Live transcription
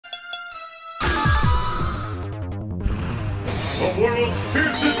The world's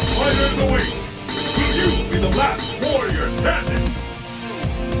fiercest fighters await! Will you be the last warrior standing?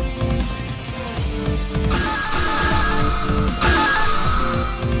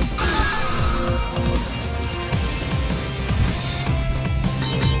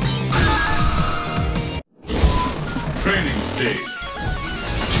 Training stage.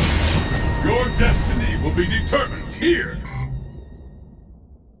 Your destiny will be determined here.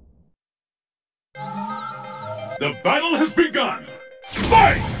 The battle has begun!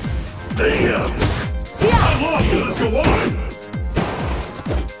 Fight! How long will this go on?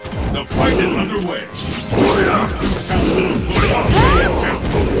 The fight is underway.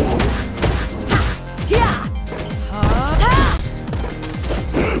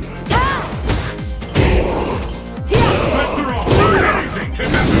 Pressure on! Anything can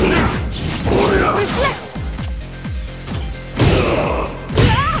happen now! Reflect!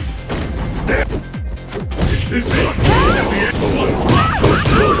 This is the end of one.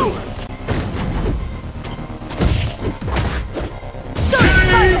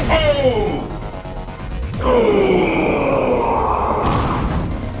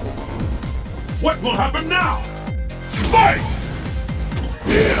 What will happen now? Fight!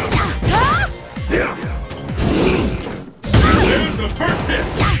 There's the first hit.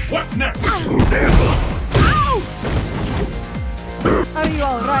 What's next? Are you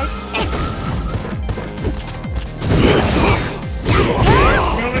alright?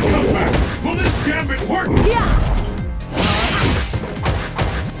 Well, it comes back. Will this gambit work?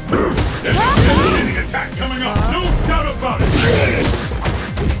 There's a devastating attack coming up. No doubt about it.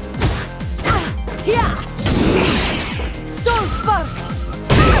 Soul Spark!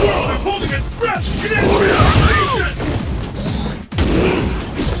 They're holding its breath. Get in!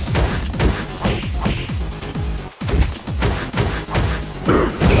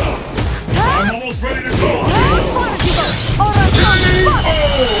 I'm almost ready to go.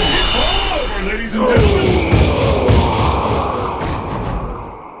 It's all over, ladies and gentlemen.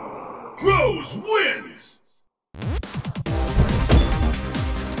 Rose wins.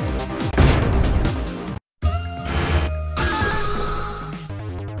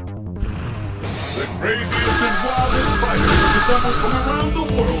 The craziest and wildest fighters have assembled from around the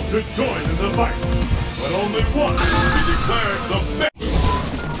world to join in the fight. But only one will be declared the best.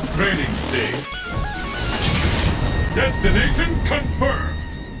 Training stage. Destination confirmed.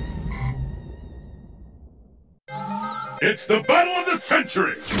 It's the battle of the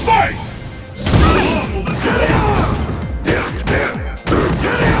century. Fight! How long will this go?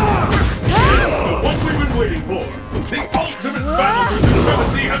 The one we've been waiting for. The ultimate battle for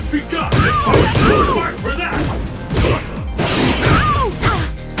supremacy has begun. Mark for that.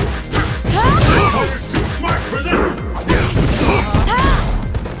 Power's too smart for that.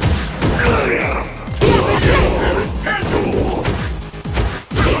 There is tangible.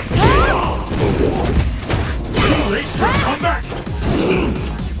 Too late for a comeback.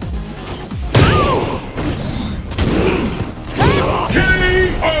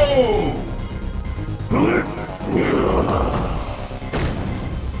 KO!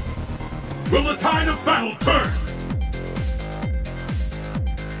 Will the tide of battle turn?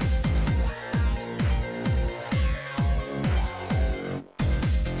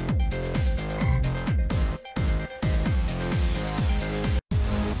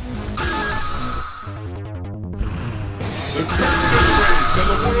 The curtain is raised on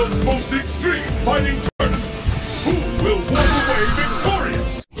the world's most extreme fighting tournament. Who will walk away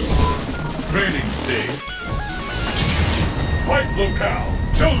victorious? Training stage. Fight locale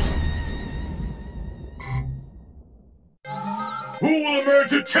chosen. Who will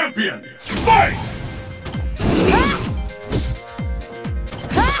emerge a champion? Fight!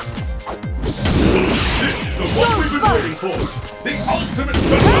 This is the one we've been waiting for. The ultimate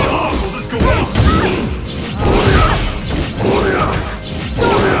battle. How will this go on?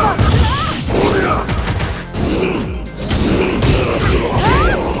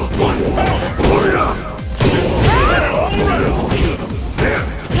 One power!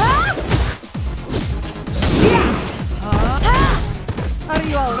 Are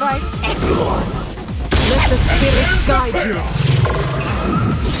you alright? Let the spirits guide you!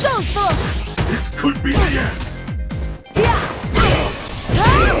 Soul Spark! This could be the end!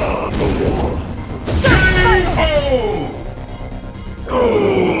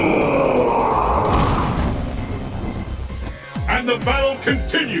 And the battle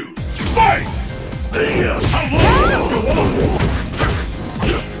continues! Fight! How long will this go on?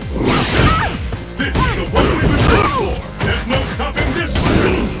 This is the one we've been waiting for! There's no stopping this one!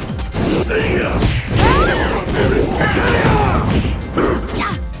 There is chaos! There is chaos!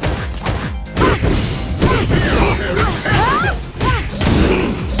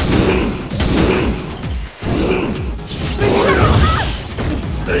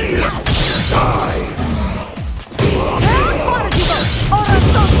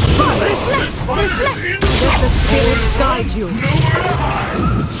 guide you. Nowhere to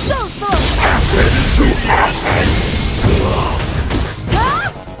hide! So far!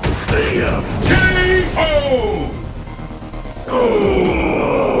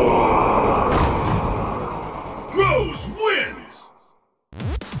 Rose wins!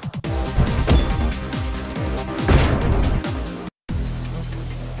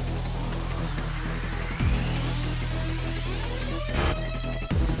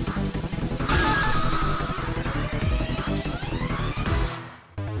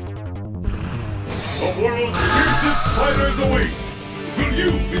 The world's fiercest fighters await! Will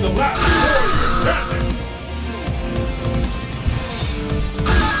you be the last warrior standing?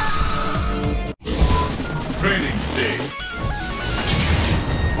 Training stage.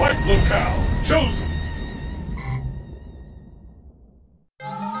 Fight locale chosen.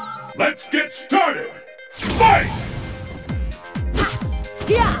 Let's get started! Fight!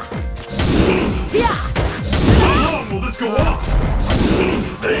 Yeah! Yeah! How long will this go on?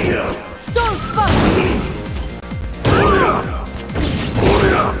 So far!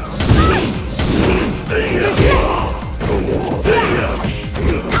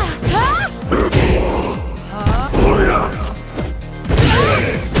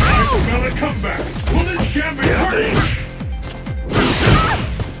 I smell a comeback! Will this gambit work?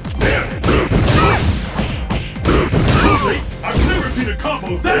 I've never seen a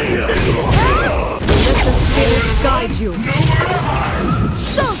combo that intense! Let the spirits guide you. Nowhere to hide!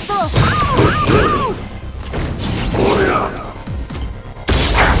 So far!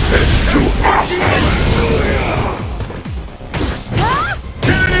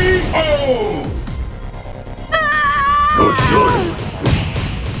 K.O.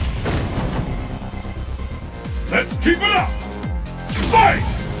 Let's keep it up! Fight!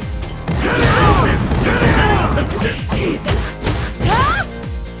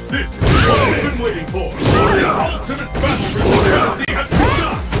 This is what we've been waiting for! The ultimate battle for supremacy has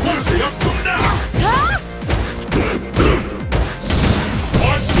begun! What are they up to now?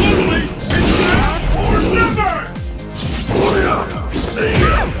 March slowly! It's now or never!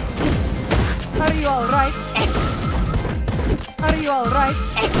 Are you alright? Are you alright?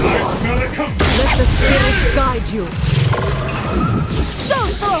 I smell a comeback! Let the spirits guide you. So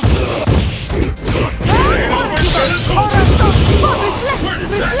far! Where did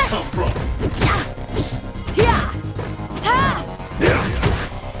that come from? Yeah!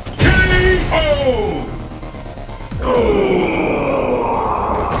 K.O.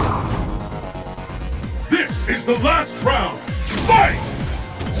 This is the last round! Fight!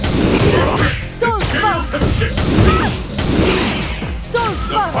 So far! Scales have shifted! So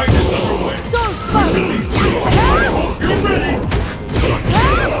The far! fight is underway! So far! I hope you're ready!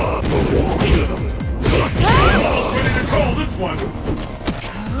 Ready to call this one!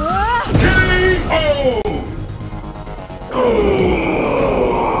 K.O.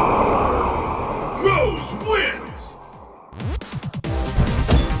 Rose wins!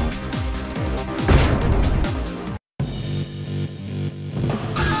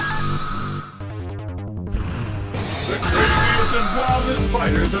 The craziest and wildest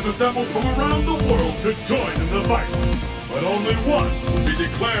fighters have assembled from around the world to join in the fight. But only one will be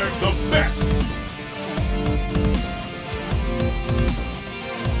declared the best.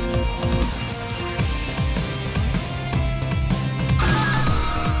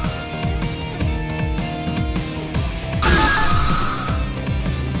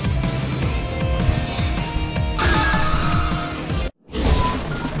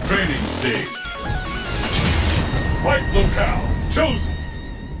 Training stage. Fight locale chosen.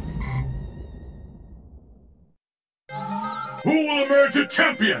 Who will emerge a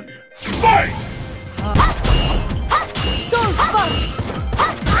champion? Fight! So far!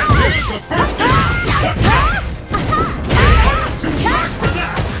 And here's the first hit. Too much for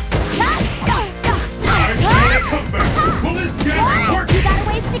that. I see a comeback. Will this gambit work? You got a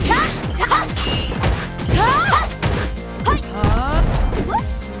ways to cut!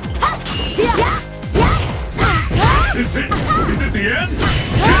 Is it the end?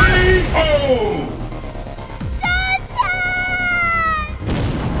 K.O.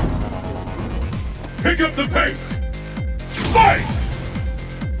 Pick up the pace. Fight!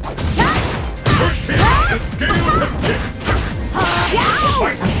 First hit, the scales have tipped. The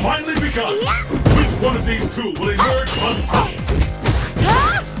fight has finally begun. Which one of these two will emerge on top?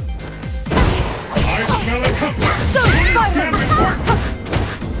 I smell a comeback. So Will this fire! gambit work?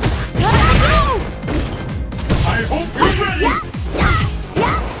 I hope you're ready.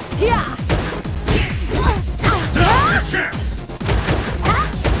 Yeah! Now's your chance.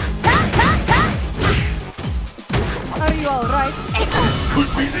 Are you alright?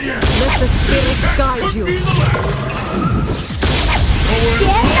 could be the end. Let the spirits guide Could you. be the last. Nowhere to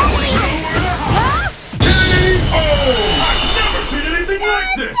hide. Oh, I've never seen anything like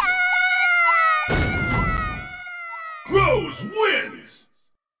this. Rose wins.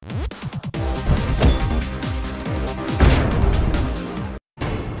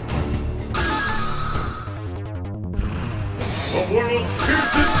 The world's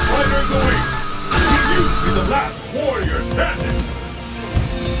fiercest fighters await. Will you be the last warrior standing?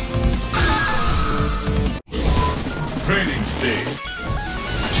 Training stage.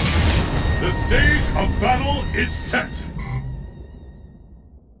 The stage of battle is set.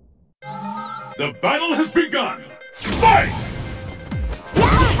 The battle has begun. Fight! The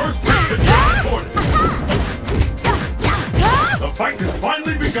first hit is recorded. The fight has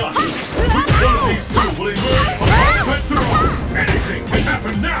finally begun. Which one of these two will emerge on offensive arm? Anything can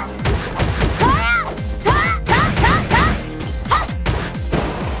happen now.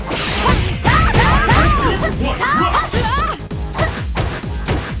 What rush?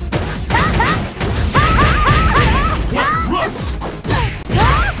 What rush?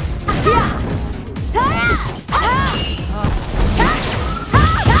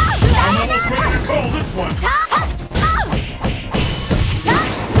 I'm almost ready to call this one.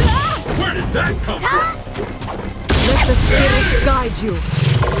 Where did that come from? Let the spirits guide you. It's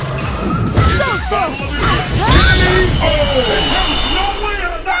a battle of the Oh! There comes no way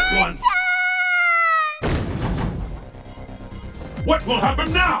out of that one! What will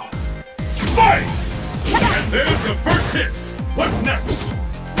happen now? Fight! And there's the first hit. What's next?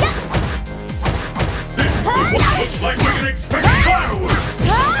 This is what looks like we can expect fireworks!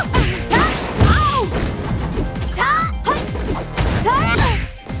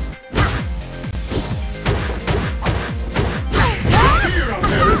 The fear out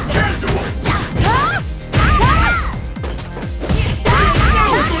there is tangible!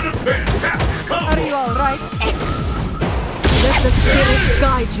 Fantastic combo! Are you alright? Let the spirits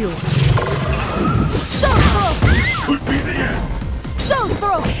guide you. Stone throw! Could be the end! Stone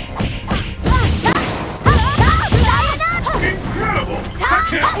throw! Incredible! I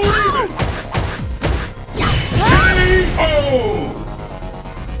can't believe it! KO!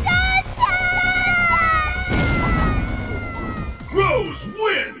 Rose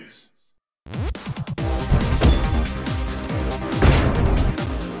wins!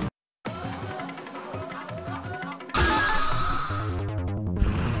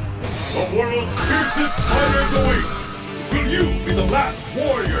 The world's fiercest fighters await! Will you be the last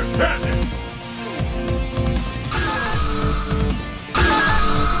warrior standing?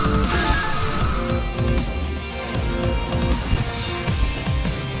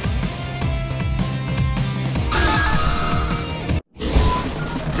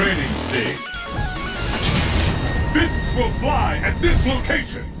 Training stage. Fists will fly at this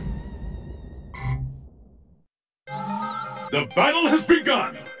location. The battle has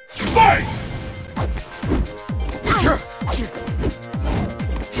begun. Fight!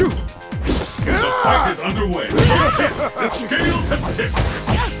 The fight is underway. The scales have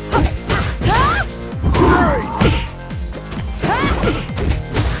tipped.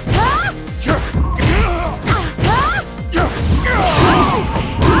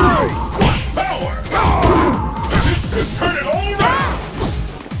 What power! This could turn it all around!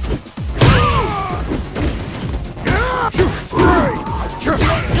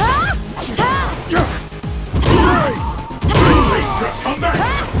 Come back!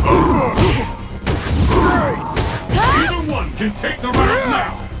 Either one can take the round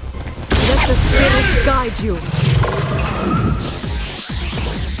now! Let the spirits guide you.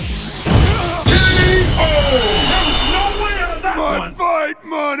 Oh! There's no way out of that My one! fight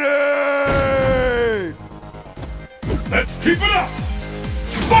money! Let's keep it up!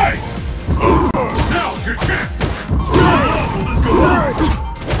 Fight! Now's your chance! How long will this go on?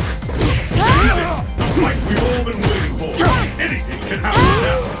 Easy! The fight we've all been waiting for! Anything can happen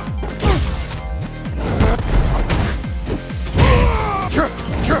now!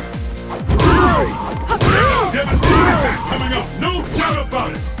 Devastating attack coming up! No doubt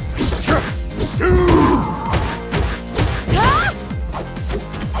about it!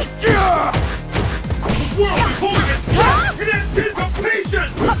 The world is holding its breath in anticipation!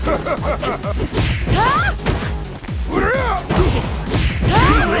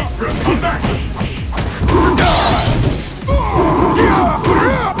 Too late for a comeback!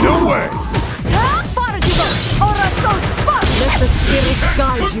 No way! Spotted you go! Ora so spot! Let the spirits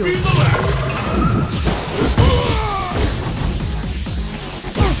guide Could you. be the last!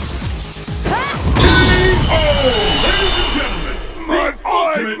 Oh, ladies and gentlemen, My the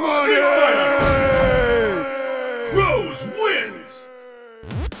fight ultimate money! street fighter! Rose wins!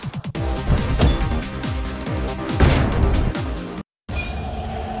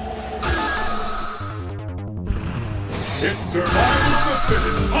 It's survival of the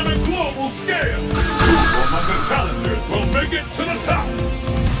fittest on a global scale. Who among the challengers will make it to the top?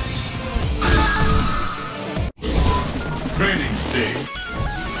 Training stage.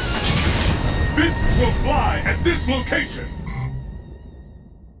 Fists will fly at this location.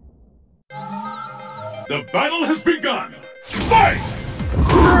 The battle has begun. Fight!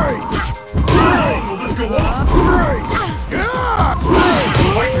 How long will this go on? The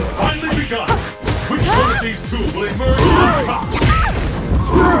fight has finally begun. Which one of these two will emerge on top?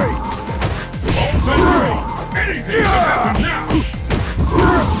 All set free. Anything can happen now.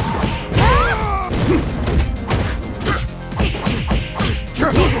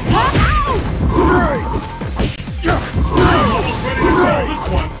 I'm almost ready to call this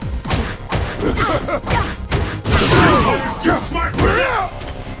one. Too smart for now.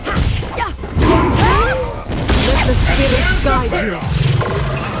 Let the spirits guide you.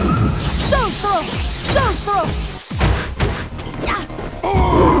 Soul throw! Soul throw!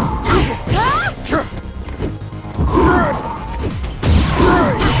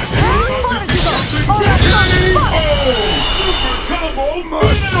 Super combo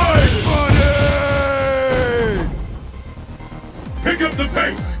finished! Pick up the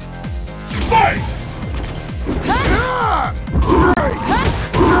pace! Fight!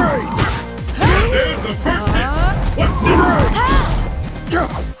 There's the first hit! What's next?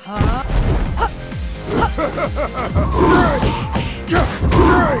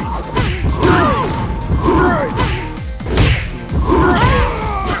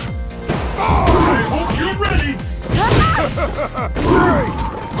 I hope you're ready!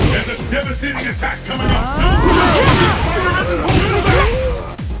 There's a devastating attack coming up!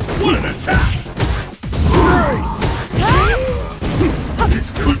 What an attack! This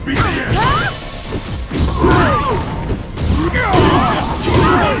could be the end!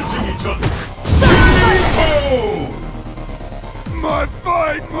 Punching each other! Oh! My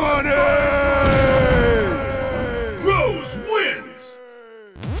fight money! Rose wins!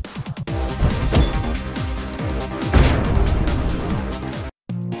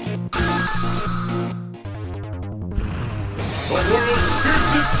 The world's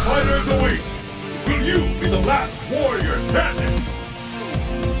fiercest fighters await! Will you be the last warrior standing?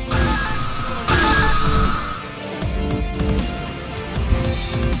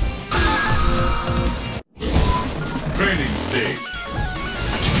 Training stage.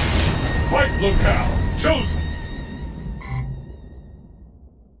 Fight locale chosen.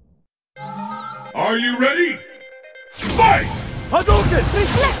 Are you ready? Fight! Hadouken!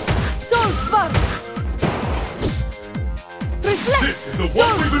 Reflect! Soul spark! Reflect! This is the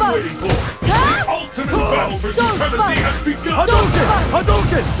one we've been waiting for! The ultimate battle for supremacy has begun! Hadouken!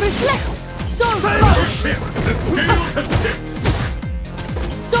 Hadouken! Reflect! Soul spark! First hit, the scales have tipped!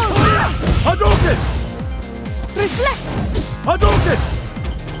 Soul spark! Hadouken! Reflect! Hadouken!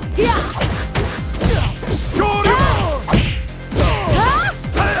 Yeah! Shoryuken!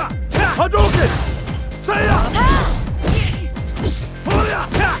 Hadouken! Seiya!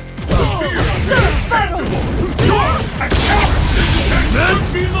 Soul spark! You're a coward! This attack should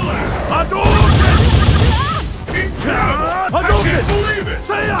be the last! Hadouken! Incredible! I Hadouken! can't believe it!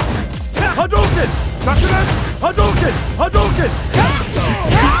 Seiya! Hadouken! Shakuren! Hadouken! Hadouken!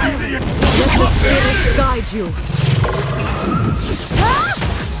 Let the spirits guide you.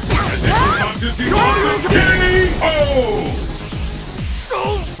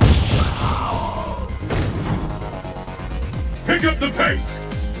 Pick up the pace!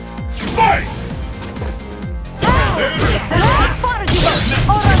 Fight! There's the first hit!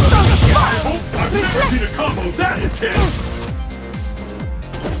 I hope I've never seen a combo that intense!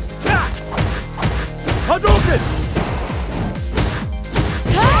 Hadouken!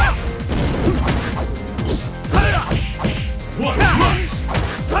 What mush!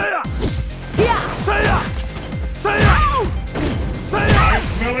 Seiya! Seiya! Seiya! I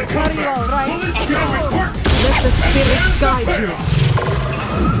smell it coming! Are you all right? Will this gentleman work? Let the spirits guide you.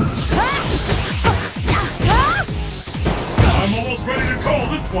 I'm almost ready to call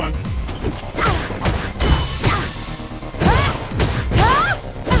this one!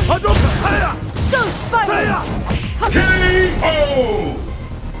 Hadouken! Seiya! Soul spark! Seiya! K.O.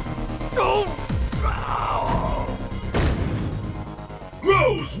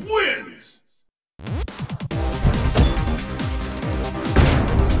 Rose wins!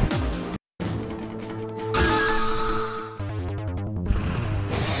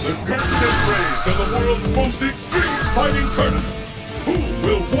 The curtain is raised on the world's most extreme fighting tournament. Who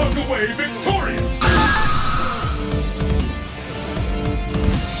will walk away victorious?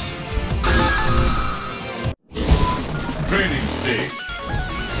 Training stage.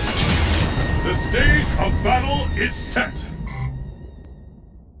 The stage of battle is set.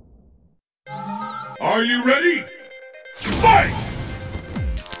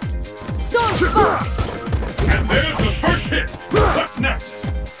 Spark! And there's the first hit. What's next?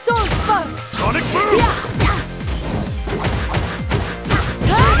 Soul Spark! Sonic Boom!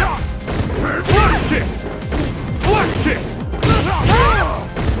 Flash kick! Flash kick!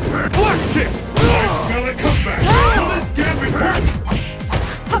 Flash kick! I smell it come back. Will this gambit work?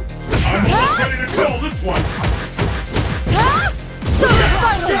 I'm almost ready to call this one. Soul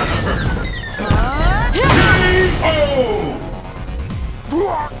Spark! Oh!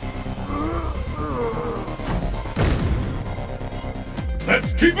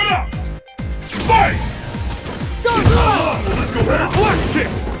 Let's keep it up! Fight! Soul Spark! Let's go back! Flash kick!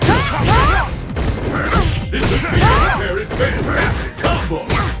 This is Paris fantastic combo!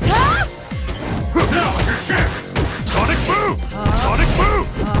 Now's your chance! Sonic Boom! Sonic Boom!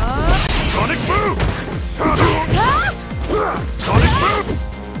 Sonic Boom! Sonic Boom!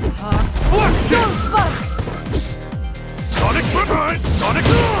 Flash kick! Soul Spark! Sonic Boom! Sonic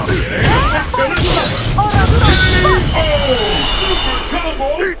Boom! Aura Spark! Oh! Super combo!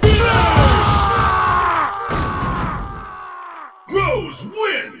 Rose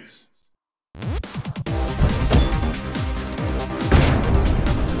wins!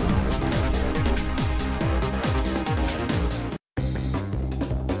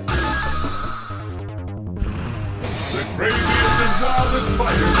 The craziest and wildest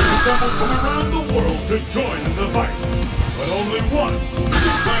fighters assembled from around the world to join in the fight. But only one will be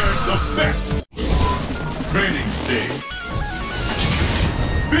declared the best. Training stage.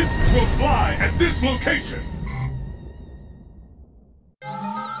 Fists will fly at this location.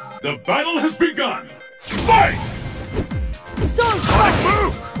 The battle has begun. Fight! Soul Sonic Spark!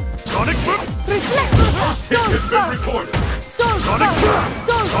 Boom! Sonic Boom! Reflect! Hit Soul has been Spark! recorded. Soul Sonic Spark! Boom!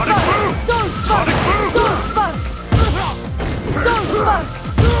 Soul Sonic Spark! Boom! Soul Spark! Sonic Boom! Soul Spark! Soul Spark!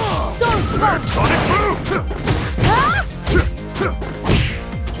 Soul Spark! Sonic Boom!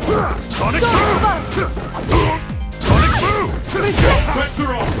 Sonic Soul Boom! Spark! Sonic Boom! Sets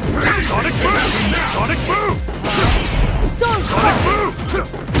are on. Sonic Boom! Sonic Boom! Soul Sonic Spark! Boom!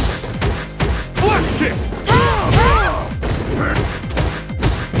 Flash kick!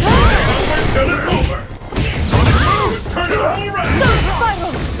 Till it's over. Sonic Boom! Turn it all around. Soul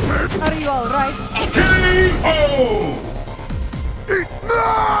Spiral! Are you alright? KO!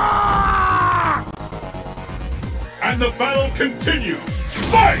 And the battle continues.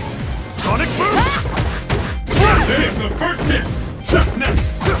 Fight! Sonic Boom! There's the first hit. What's next?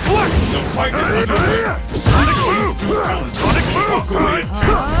 Flash! The fight is underway. Sonic Boom! Two talents. Sonic Boom! Walk away.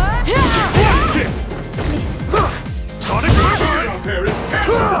 Flash kick! Sonic Boom! Right out there is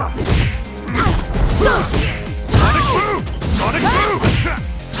cancer. Sonic Boom! Sonic Boom!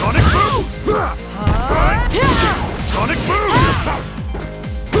 Sonic Boom! Sonic Boom!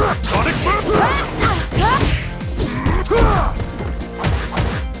 Sonic Boom!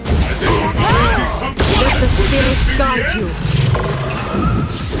 Let the spirits guide you.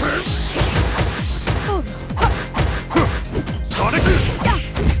 Sonic!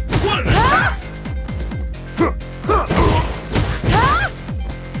 What an attack!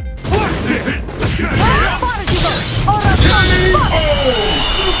 Flash This kick! it. Aura Spark! Oh!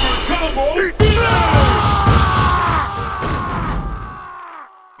 Super combo!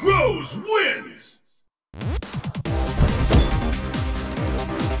 Rose wins!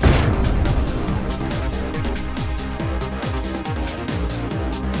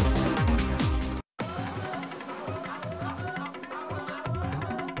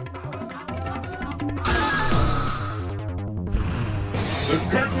 The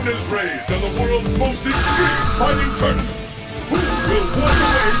curtain is raised on the world's most extreme fighting tournament. Who will walk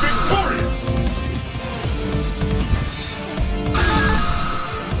away victorious?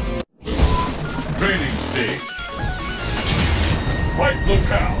 Training stage. Fight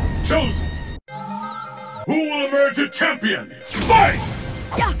locale chosen. Who will emerge a champion? Fight!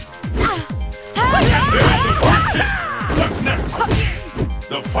 There's the first hit. What's next?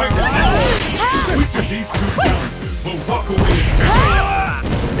 The fight is on. Which of these two challenges will walk away as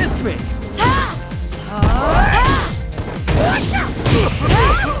champion? Missed me!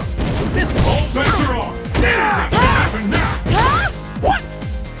 All bets are on. Anything can happen now. What?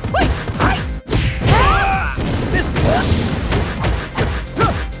 Missed me! The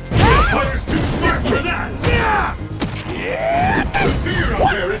fighter's too smart for that. The fear out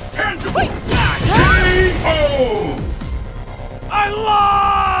there is tangible. KO! I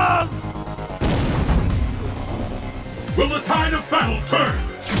lost! Will the tide of battle turn?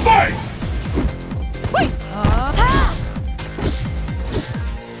 Fight!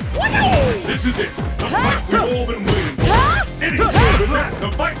 This is it. The fight we've all been waiting for. Anything after that,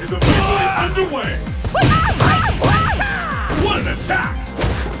 the fight is officially underway. What an attack!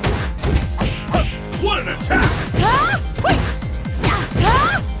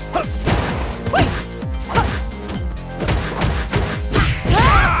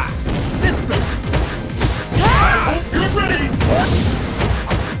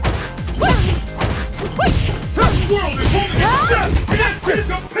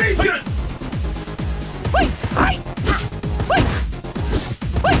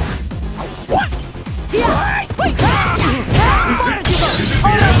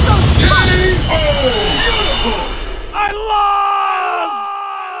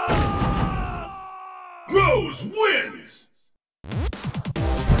 wins!